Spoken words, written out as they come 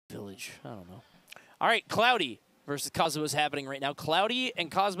Village. I don't know. All right, Cloudy versus Cosmos happening right now. Cloudy and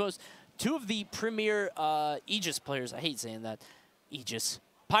Cosmos, two of the premier Aegis players. I hate saying that. Aegis.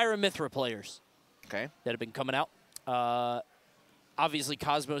 Pyra Mythra players. Okay. That have been coming out. Obviously,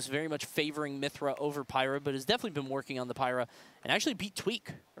 Cosmos very much favoring Mythra over Pyra, but has definitely been working on the Pyra and actually beat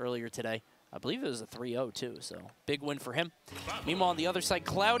Tweak earlier today. I believe it was a 3-0 too, so big win for him. Meanwhile, on the other side,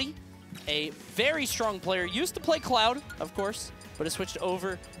 Cloudy, a very strong player. Used to play Cloud, of course, but has switched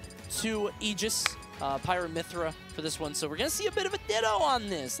over to Aegis, Pyra Mythra for this one. So we're going to see a bit of a ditto on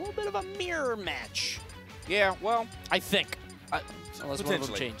this, a little bit of a mirror match. Yeah, well, I think, unless one of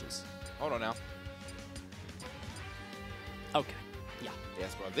them changes. Hold on now. Okay, yeah.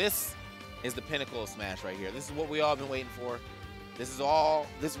 Yes, bro. This is the pinnacle of Smash right here. This is what we all been waiting for. This is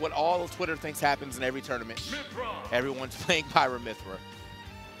what all of Twitter thinks happens in every tournament. Mythra. Everyone's playing Pyra Mythra.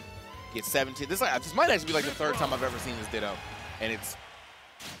 Get 17. This might actually be like the third time I've ever seen this ditto. And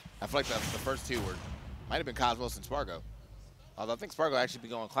I feel like the first two might have been Cosmos and Spargo. Although I think Spargo actually be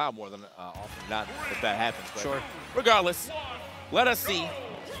going Cloud more than often. Not if that happens. But sure. Regardless, let us see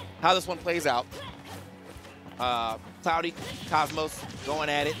how this one plays out. Cloudy, Cosmos going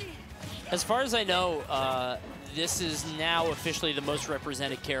at it. As far as I know, this is now officially the most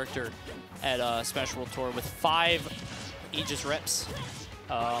represented character at Smash World Tour with 5 Aegis reps.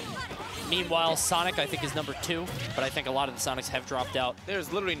 Meanwhile, Sonic, I think, is number 2, but I think a lot of the Sonics have dropped out.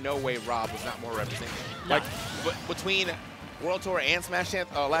 There's literally no way Rob was not more represented. No. Like, between World Tour and Smash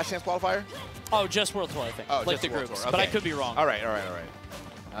Chance, Last Chance qualifier? Oh, just World Tour, I think. Oh, like just the World groups, Tour. Okay. but I could be wrong. All right.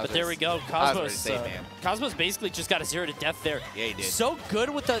 But there we go. Cosmos, Cosmos basically just got a 0 to death there. Yeah, he did. So good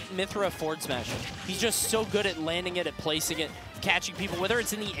with the Mythra forward smash. He's just so good at landing it, at placing it, catching people, whether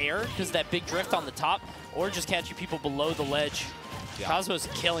it's in the air, because that big drift on the top, or just catching people below the ledge. Yeah. Cosmos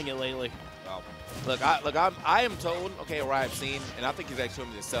is killing it lately. Well, I am told, okay, or I've seen, and I think he's actually told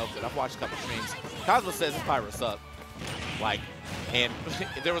me himself, that I've watched a couple streams. Cosmos says his Pyra suck. Like, and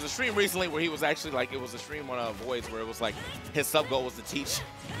there was a stream recently where he was actually like, it was a stream on Voids where it was like his sub goal was to teach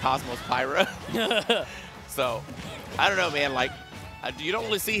Cosmos Pyra. So, I don't know, man. Like, you don't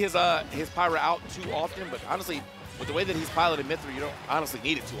really see his Pyra out too often, but honestly, with the way that he's piloted Mythra, you don't honestly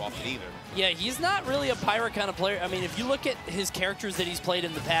need it too often either. Yeah, he's not really a Pyra kind of player. I mean, if you look at his characters that he's played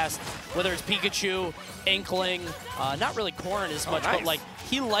in the past, whether it's Pikachu, Inkling, not really Corrin as much, but like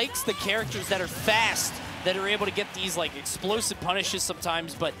he likes the characters that are fast, that are able to get these like explosive punishes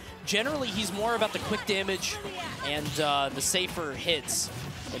sometimes, but generally he's more about the quick damage and the safer hits.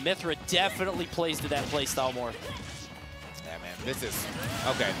 And Mythra definitely plays to that playstyle more. Yeah, man, this is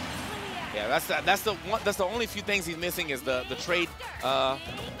okay. Yeah, that's the only few things he's missing is the trade. Oh,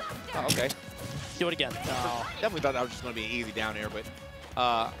 okay. Do it again. No. Definitely thought that was just going to be an easy down air,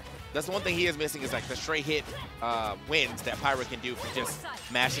 but that's the one thing he is missing is like the straight hit wins that Pyra can do for just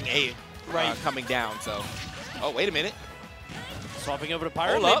mashing A coming down. So, oh, wait a minute. Swapping over to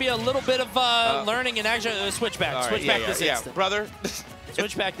Pyra. Maybe a little bit of learning and actually switch back. Right, switch back this instant. Brother.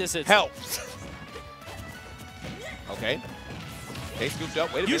 Switch back this instant. Help. Okay. They scooped up.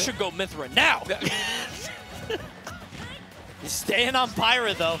 Wait a minute. You should go Mythra now. He's staying on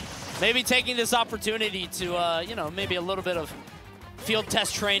Pyra, though. Maybe taking this opportunity to, you know, maybe a little bit of field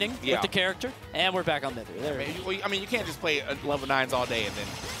test training with the character. And we're back on Mythra. I mean, you can't just play level 9s all day and then,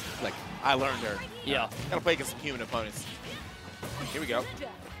 like, I learned her. Yeah. Gotta play against some human opponents. Here we go.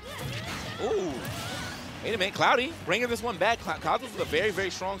 Ooh. Wait a minute. Cloudy bringing this one back. Cosmos with a very,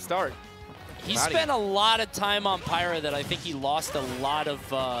 very strong start. He spent a lot of time on Pyra that I think he lost a lot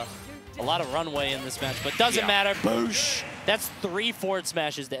of runway in this match, but doesn't matter. Boosh! That's 3 forward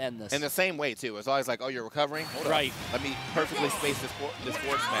smashes to end this. In the same way too. It's always like, oh, you're recovering. Hold up. Let me perfectly space this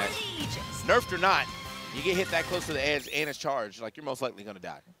forward smash. Nerfed or not, you get hit that close to the edge and it's charged, like you're most likely gonna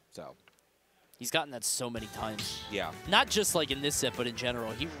die. So. He's gotten that so many times. Yeah. Not just like in this set, but in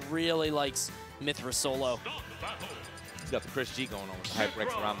general. He really likes Mythra solo. He's got the Chris G going on with the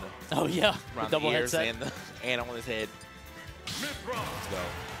HyperX around the around double the ears headset and on his head. Let's go.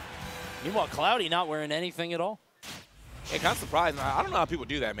 Meanwhile, Cloudy not wearing anything at all. Hey, kind of surprised. I don't know how people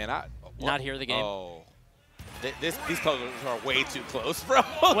do that, man. Not hear the game. Oh, these colors are way too close, bro.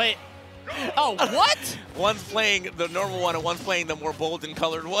 Wait. Oh, what? One's playing the normal one and one's playing the more bold and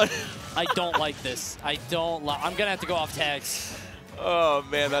colored one. I don't like this. I'm gonna have to go off tags. Oh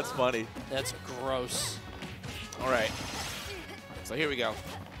man, that's funny. That's gross. All right. So here we go.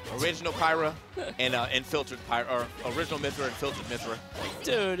 Original Pyra and filtered Pyra, or original Mythra and filtered Mythra.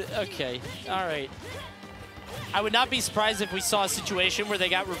 Dude, okay, all right. I would not be surprised if we saw a situation where they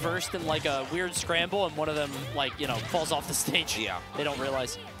got reversed in like a weird scramble and one of them, like, you know, falls off the stage. Yeah. They don't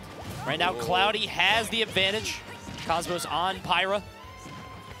realize. Right now, Cloudy has the advantage. Cosmos on Pyra.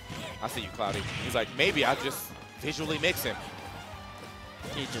 I see you, Cloudy. He's like, maybe I'll just visually mix him.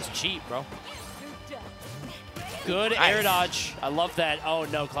 You just cheat, bro. Good Nice. air dodge. I love that. Oh,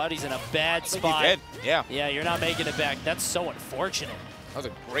 no. Cloudy's in a bad He's spot. dead. Yeah. Yeah, you're not making it back. That's so unfortunate. That was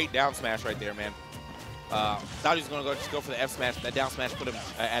a great down smash right there, man. Thought he was going to just go for the F smash. That down smash put him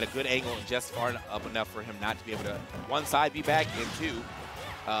at a good angle and just far up enough for him not to be able to, one, side B back, and two,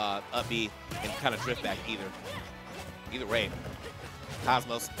 up B and kind of drift back either way.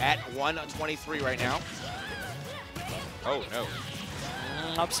 Cosmos at 123 right now. Oh, no.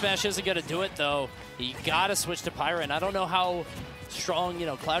 Up smash isn't going to do it, though. You got to switch to Pyra, and I don't know how strong, you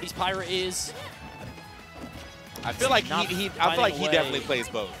know, Cloudy's Pyra is. I feel like he definitely plays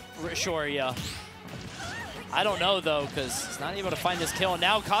both. Sure, yeah. I don't know, though, because he's not able to find this kill. And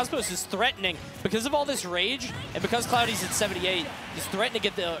now Cosmos is threatening, because of all this rage, and because Cloudy's at 78, he's threatening to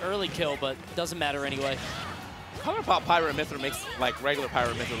get the early kill, but it doesn't matter anyway. How about Pyra and Mythra makes, like, regular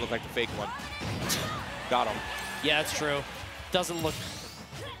Pyra and Mythra look like the fake one? Got him. Yeah, it's true. Doesn't look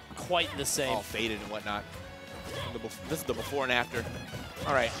quite the same. All faded and whatnot. This is the before and after.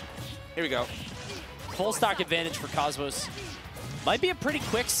 All right, here we go. Full stock advantage for Cosmos. Might be a pretty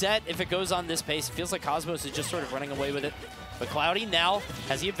quick set if it goes on this pace. It feels like Cosmos is just sort of running away with it. But Cloudy now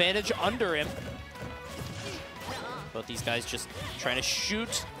has the advantage under him. Both these guys just trying to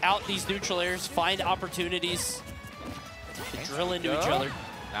shoot out these neutral airs, find opportunities to drill into each other.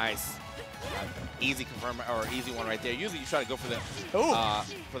 Nice. Easy confirm or easy one right there. Usually you try to go for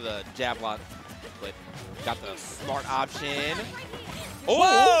the jab block, but got the smart option.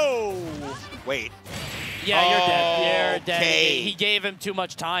 Oh! Whoa! Wait. Yeah, you're dead. You're dead. Okay. He gave him too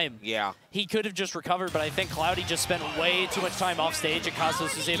much time. Yeah. He could have just recovered, but I think Cloudy just spent way too much time off stage, and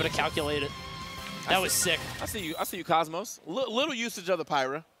Cosmos was able to calculate it. That was sick. I see you, Cosmos. Little usage of the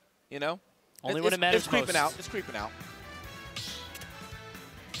Pyra, you know. Only when it matters It's creeping most. out. It's creeping out.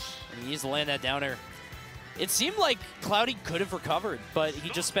 And he needs to land that down air. It seemed like Cloudy could have recovered, but he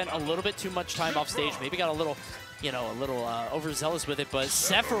just spent a little bit too much time off stage. Maybe got a little, you know, overzealous with it. But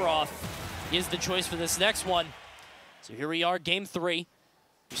Sephiroth is the choice for this next one. So here we are, game 3.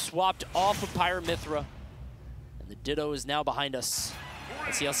 We swapped off of Pyra Mythra, and the Ditto is now behind us.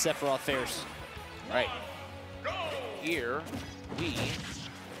 Let's see how Sephiroth fares. All right. Here we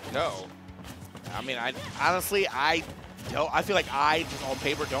go. I mean, I feel like I just on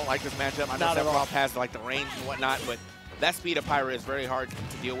paper don't like this matchup. I know Sephiroth has like the range and whatnot, but that speed of Pyra is very hard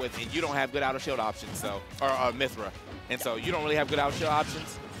to deal with, and you don't have good outer shield options, so or Mythra, and so you don't really have good outer shield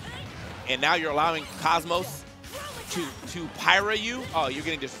options. And now you're allowing Cosmos to Pyra you. Oh, you're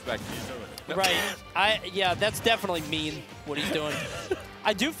getting disrespected. Right. Yeah, that's definitely mean what he's doing.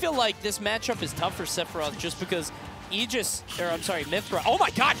 I do feel like this matchup is tough for Sephiroth just because Mythra. Oh my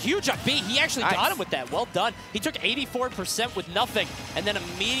God, huge up B. He actually got him with that. Well done. He took 84% with nothing and then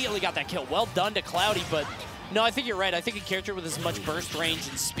immediately got that kill. Well done to Cloudy, but no, I think you're right. I think a character with as much burst range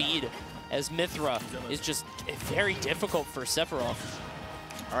and speed as Mythra is just very difficult for Sephiroth.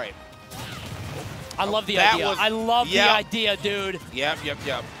 All right. I love the idea. I love the idea, dude. Yep.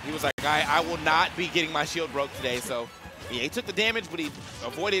 He was like, I will not be getting my shield broke today, so yeah, he took the damage, but he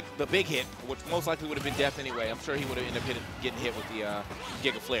avoided the big hit, which most likely would have been death anyway. I'm sure he would have ended up getting hit with the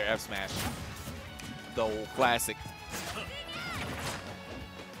Giga Flare F Smash. The old classic.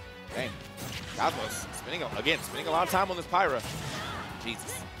 Dang. Cosmos spending a lot of time on this Pyra.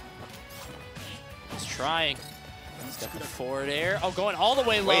 Jesus. He's trying. He's got the forward air. Oh, going all the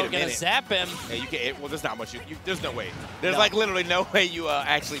way low. Gonna zap him. Yeah, you can't. Well, there's not much. There's no way. There's like literally no way you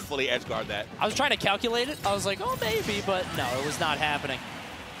actually fully edge guard that. I was trying to calculate it. I was like, oh, maybe, but no, it was not happening.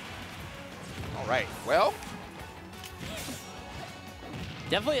 All right. Well,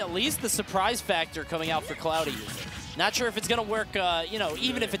 definitely at least the surprise factor coming out for Cloudy. Not sure if it's gonna work. You know,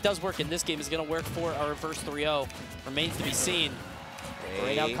 even if it does work in this game, it's gonna work for a reverse 3-0. Remains to be seen.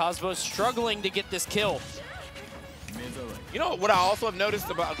 Right now, Cosmos struggling to get this kill. You know what I also have noticed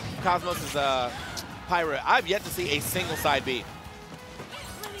about Cosmos' Pyra? I've yet to see a single side B.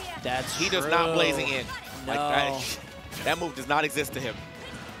 That's He does not blazing in. No. Like that move does not exist to him.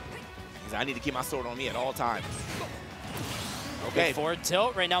 He's like, I need to keep my sword on me at all times. Okay. Good forward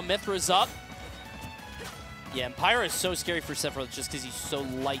tilt. Right now, Mythra's up. Yeah, and Pyra is so scary for Sephiroth just because he's so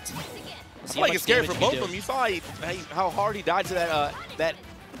light. I feel like it's scary for both of them. You saw how hard he died to that.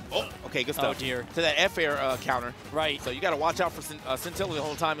 Oh, okay, good stuff. Oh, dear. To that F air counter. Right. So you got to watch out for Scintilla the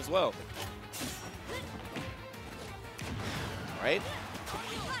whole time as well. All right.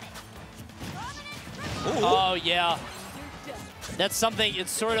 Ooh. Oh, yeah. That's something,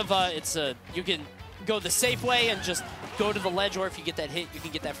 it's sort of you can go the safe way and just go to the ledge, or if you get that hit, you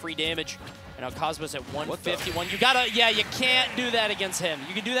can get that free damage. Now Cosmos at 151. You gotta, yeah, you can't do that against him.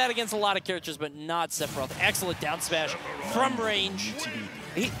 You can do that against a lot of characters, but not Sephiroth. Excellent down smash from range.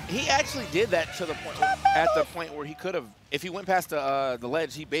 He actually did that to the point, at the point where he could have, if he went past the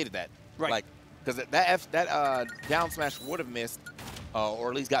ledge, he baited that. Right. Like, because that down smash would have missed, or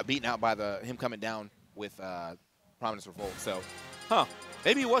at least got beaten out by him coming down with Prominence Revolt. So,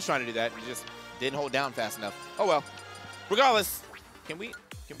 maybe he was trying to do that. He just didn't hold down fast enough. Oh well. Regardless, can we?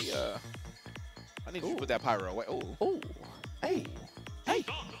 I need you to put that Pyra away. Oh. Hey.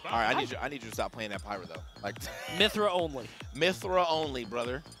 All right, I need you to stop playing that Pyra though. Like Mythra only. Mythra only,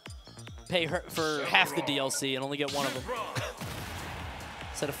 brother. Pay her for half the DLC and only get one of them.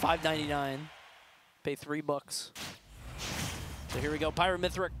 Instead of $5.99, pay $3. So here we go. Pyra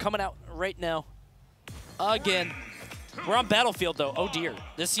Mythra coming out right now. Again. We're on Battlefield, though. Oh, dear.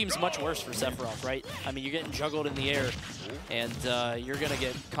 This seems much worse for Sephiroth, right? I mean, you're getting juggled in the air, and you're going to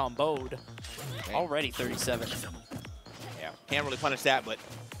get comboed. Okay. Already 37. Yeah, can't really punish that, but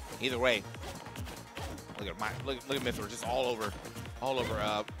either way, look at Mythra just all over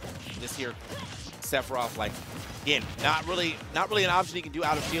this here Sephiroth. Like, again, not really an option he can do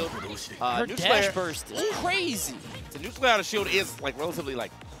out of shield. Her dash burst is crazy. The neutral out of shield is like relatively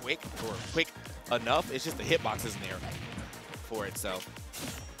like quick enough. It's just the hitbox isn't there for it, so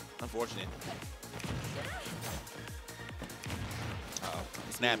unfortunate. Uh-oh,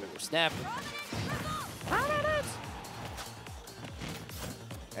 snapping. Snapping.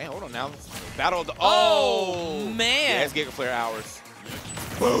 Hey, hold on now. Battle of the oh man. Yeah, it's Giga Flare hours.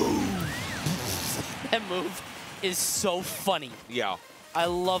 Boom. That move is so funny. Yeah. I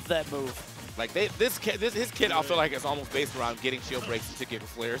love that move. Like his kit, I feel like it's almost based around getting shield breaks to Giga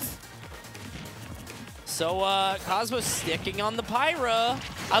Flares. So, Cosmos sticking on the Pyra.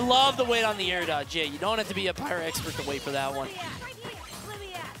 I love the wait on the air dodge. Yeah, you don't have to be a Pyra expert to wait for that one.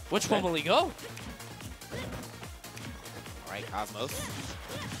 Which one will he go? All right, Cosmos.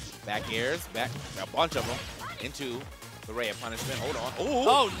 Back airs, back a bunch of them into the Ray of Punishment. Hold on. Ooh.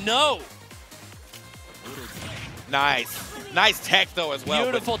 Oh, no. Nice tech, though, as well.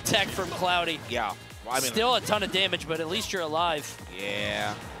 Beautiful tech from Cloudy. Yeah. Well, I mean, still a ton of damage, but at least you're alive.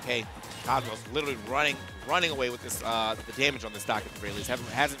 Yeah. Okay. Cosmos literally running away with this the damage on the stock at the very least.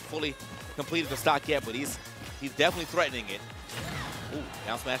 Hasn't fully completed the stock yet, but he's definitely threatening it. Ooh,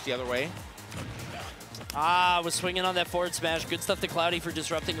 down smash the other way. Was swinging on that forward smash. Good stuff to Cloudy for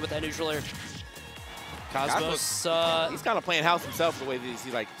disrupting it with that neutral air. Cosmos, he's kind of playing house himself the way that he's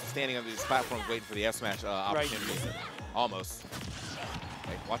like standing on these platforms waiting for the F smash opportunity. Right. Almost.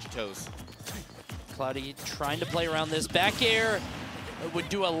 Okay, watch your toes. Cloudy trying to play around this. Back air would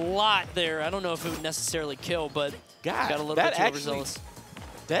do a lot there. I don't know if it would necessarily kill, but got a little bit too overzealous.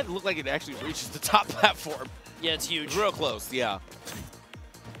 That looked like it actually reaches the top platform. Yeah, it's huge. Real close, yeah.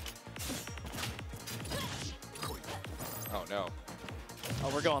 Oh, no.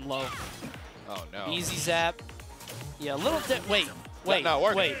 Oh, we're going low. Oh, no. Easy zap. Yeah, a little wait. No, it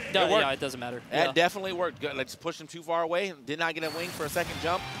worked. Wait, no, yeah, it doesn't matter. That definitely worked. Good. Let's push him too far away. Did not get a wing for a second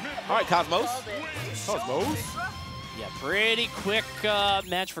jump. All right, Cosmos. Yeah, pretty quick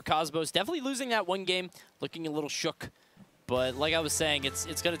match for Cosmos. Definitely losing that one game, looking a little shook. But like I was saying,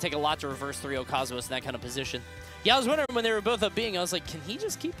 it's going to take a lot to reverse 3-0 Cosmos in that kind of position. Yeah, I was wondering when they were both up being, I was like, can he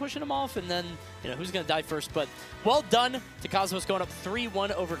just keep pushing him off? And then, who's going to die first? But well done to Cosmos going up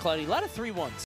 3-1 over Cloudy. A lot of 3-1s.